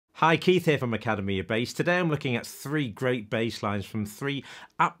Hi, Keith here from Academy of Bass. Today I'm looking at three great bass lines from three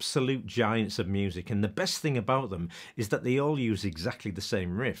absolute giants of music, and the best thing about them is that they all use exactly the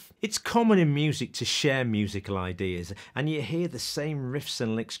same riff. It's common in music to share musical ideas, and you hear the same riffs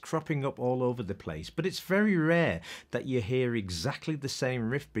and licks cropping up all over the place, but it's very rare that you hear exactly the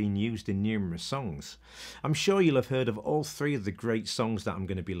same riff being used in numerous songs. I'm sure you'll have heard of all three of the great songs that I'm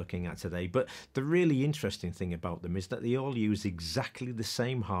going to be looking at today, but the really interesting thing about them is that they all use exactly the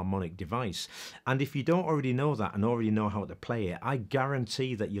same harmonic device, and if you don't already know that and already know how to play it, I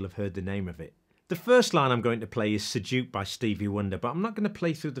guarantee that you'll have heard the name of it. The first line I'm going to play is Seduced by Stevie Wonder, but I'm not going to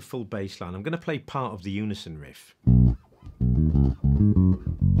play through the full bass line. I'm going to play part of the unison riff.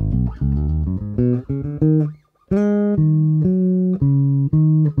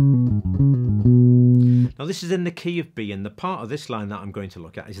 Now this is in the key of B, and the part of this line that I'm going to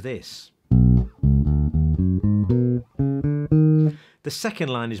look at is this. The second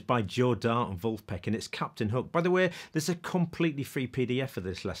line is by Joe Dart and Wolfpack, and it's Captain Hook. By the way, there's a completely free PDF for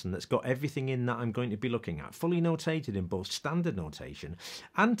this lesson that's got everything in that I'm going to be looking at, fully notated in both standard notation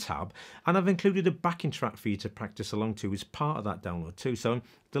and tab, and I've included a backing track for you to practice along to as part of that download too, so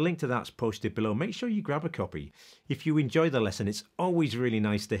the link to that's posted below. Make sure you grab a copy. If you enjoy the lesson, it's always really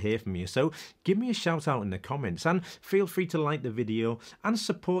nice to hear from you, so give me a shout out in the comments, and feel free to like the video and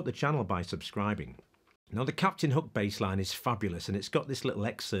support the channel by subscribing. Now the Captain Hook bass line is fabulous, and it's got this little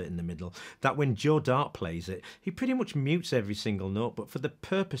excerpt in the middle that when Joe Dart plays it, he pretty much mutes every single note, but for the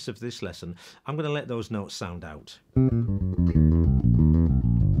purpose of this lesson, I'm going to let those notes sound out.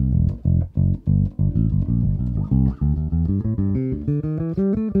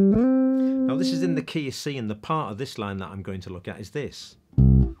 Now this is in the key of C, and the part of this line that I'm going to look at is this.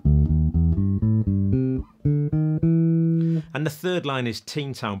 And the third line is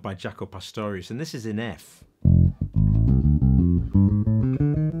Teen Town by Jaco Pastorius, and this is in F.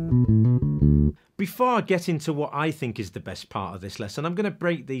 Before I get into what I think is the best part of this lesson, I'm going to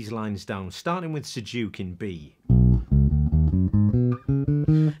break these lines down, starting with Seduced in B.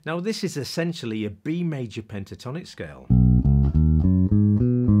 Now this is essentially a B major pentatonic scale.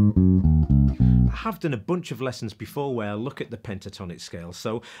 I have done a bunch of lessons before where I look at the pentatonic scale,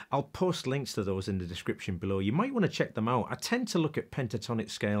 so I'll post links to those in the description below. You might want to check them out. I tend to look at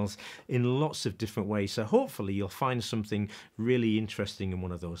pentatonic scales in lots of different ways, so hopefully you'll find something really interesting in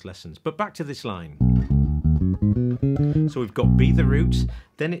one of those lessons. But back to this line. So we've got B the root,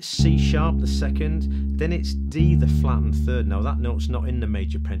 then it's C sharp the second, then it's D the flattened third. Now that note's not in the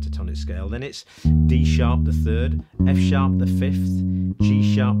major pentatonic scale. Then it's D sharp the third, F sharp the fifth, G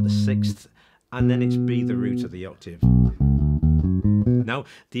sharp the sixth, and then it's B the root of the octave. Now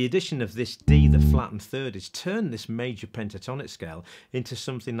the addition of this D the flattened third has turned this major pentatonic scale into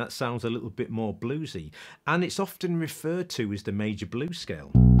something that sounds a little bit more bluesy, and it's often referred to as the major blues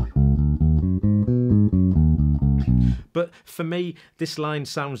scale. But for me, this line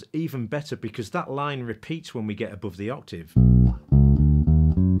sounds even better because that line repeats when we get above the octave,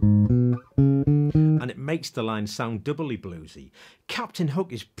 and it makes the line sound doubly bluesy. Captain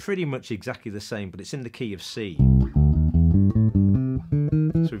Hook is pretty much exactly the same, but it's in the key of C.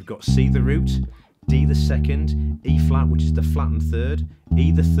 So we've got C the root, D the second, E flat, which is the flattened third,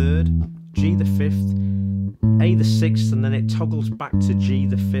 E the third, G the fifth, A the sixth, and then it toggles back to G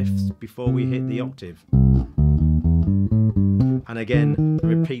the fifth before we hit the octave. And again, the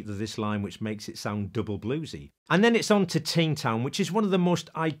repeat of this line, which makes it sound double bluesy. And then it's on to Teen Town, which is one of the most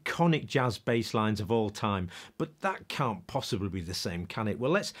iconic jazz bass lines of all time. But that can't possibly be the same, can it?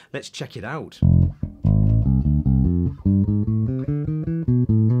 Well, let's check it out.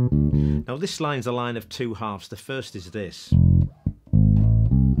 Now this line's a line of two halves. The first is this.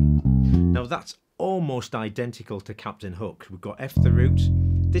 Now that's almost identical to Captain Hook. We've got F the root.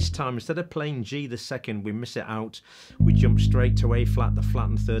 This time, instead of playing G the second, we miss it out. We jump straight to A flat, the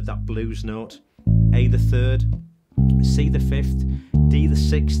flattened third, that blues note. A the third, C the fifth, D the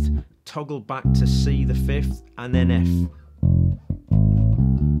sixth, toggle back to C the fifth, and then F.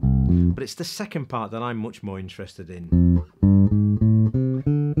 But it's the second part that I'm much more interested in.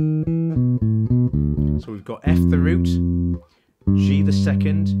 So we've got F the root, G the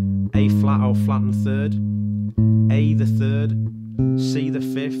second, A flat or flattened third, A the third, C the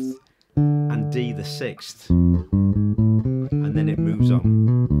fifth, and D the sixth, and then it moves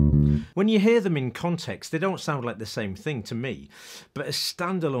on. When you hear them in context, they don't sound like the same thing to me, but as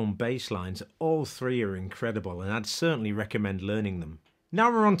standalone bass lines, all three are incredible, and I'd certainly recommend learning them. Now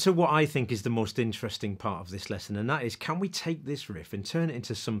we're on to what I think is the most interesting part of this lesson, and that is, can we take this riff and turn it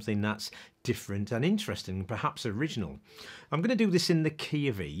into something that's different and interesting, perhaps original? I'm going to do this in the key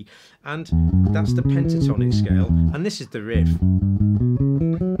of E, and that's the pentatonic scale, and this is the riff.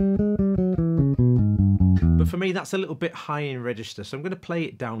 But for me, that's a little bit high in register, so I'm going to play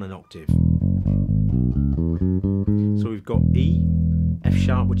it down an octave. So we've got E, F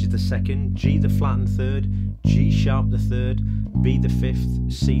sharp, which is the second, G the flattened third, G sharp the third, B the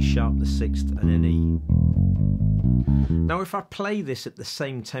fifth, C sharp the sixth, and then E. Now if I play this at the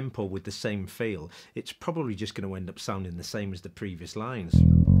same tempo with the same feel, it's probably just going to end up sounding the same as the previous lines.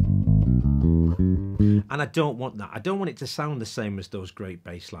 And I don't want that. I don't want it to sound the same as those great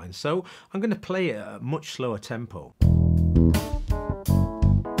bass lines. So I'm going to play it at a much slower tempo.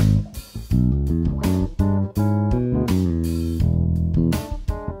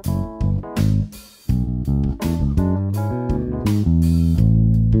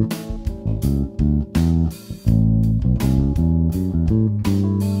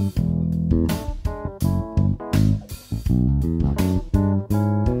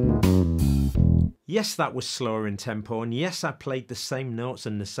 Yes, that was slower in tempo, and yes, I played the same notes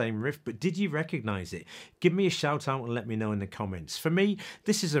and the same riff, but did you recognise it? Give me a shout out and let me know in the comments. For me,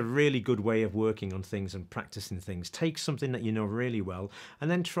 this is a really good way of working on things and practicing things. Take something that you know really well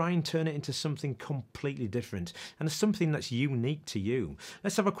and then try and turn it into something completely different and something that's unique to you.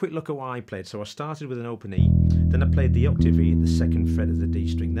 Let's have a quick look at what I played. So I started with an open E, then I played the octave E at the second fret of the D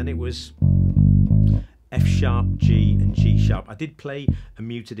string, then it was F sharp, G and G sharp. I did play a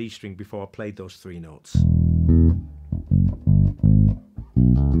muted E string before I played those three notes.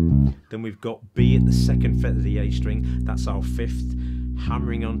 Then we've got B at the second fret of the A string, that's our fifth,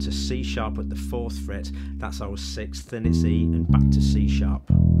 hammering on to C sharp at the fourth fret, that's our sixth, then it's E and back to C sharp.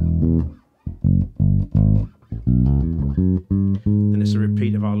 Then it's a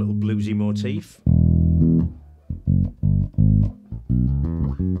repeat of our little bluesy motif.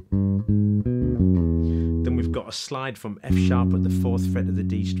 Then we've got a slide from F sharp at the fourth fret of the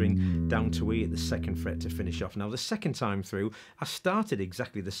D string down to E at the second fret to finish off. Now the second time through I started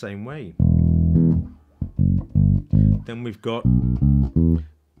exactly the same way. Then we've got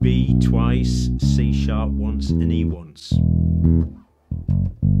B twice, C sharp once and E once.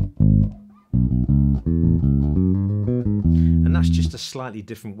 And that's just a slightly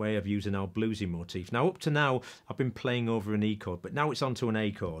different way of using our bluesy motif. Now up to now I've been playing over an E chord, but now it's onto an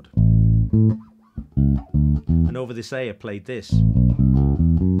A chord. And over this A I played this.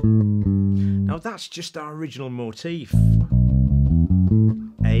 Now that's just our original motif.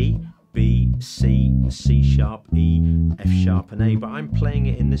 A, B, C, C sharp, E, F sharp and A, but I'm playing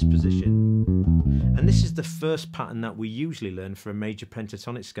it in this position. And this is the first pattern that we usually learn for a major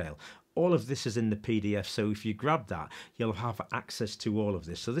pentatonic scale. All of this is in the PDF, so if you grab that, you'll have access to all of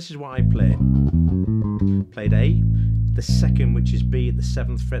this. So this is what I played. Played A, the second, which is B at the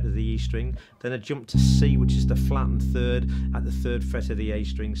seventh fret of the E string, then I jumped to C, which is the flattened third at the third fret of the A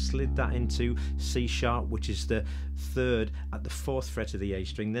string, slid that into C sharp, which is the third at the fourth fret of the A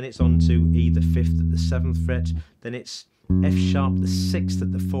string, then it's on to E the fifth at the seventh fret, then it's F sharp the sixth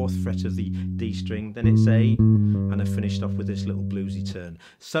at the fourth fret of the D string, then it's A, and I finished off with this little bluesy turn.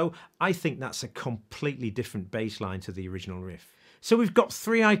 So I think that's a completely different bass line to the original riff. So we've got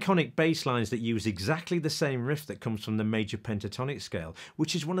three iconic bass lines that use exactly the same riff that comes from the Major Pentatonic Scale,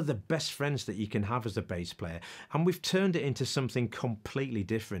 which is one of the best friends that you can have as a bass player, and we've turned it into something completely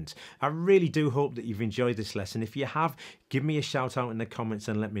different. I really do hope that you've enjoyed this lesson. If you have, give me a shout out in the comments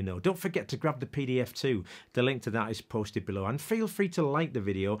and let me know. Don't forget to grab the PDF too. The link to that is posted below, and feel free to like the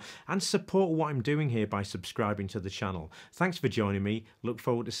video and support what I'm doing here by subscribing to the channel. Thanks for joining me. Look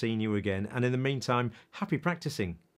forward to seeing you again, and in the meantime, happy practicing.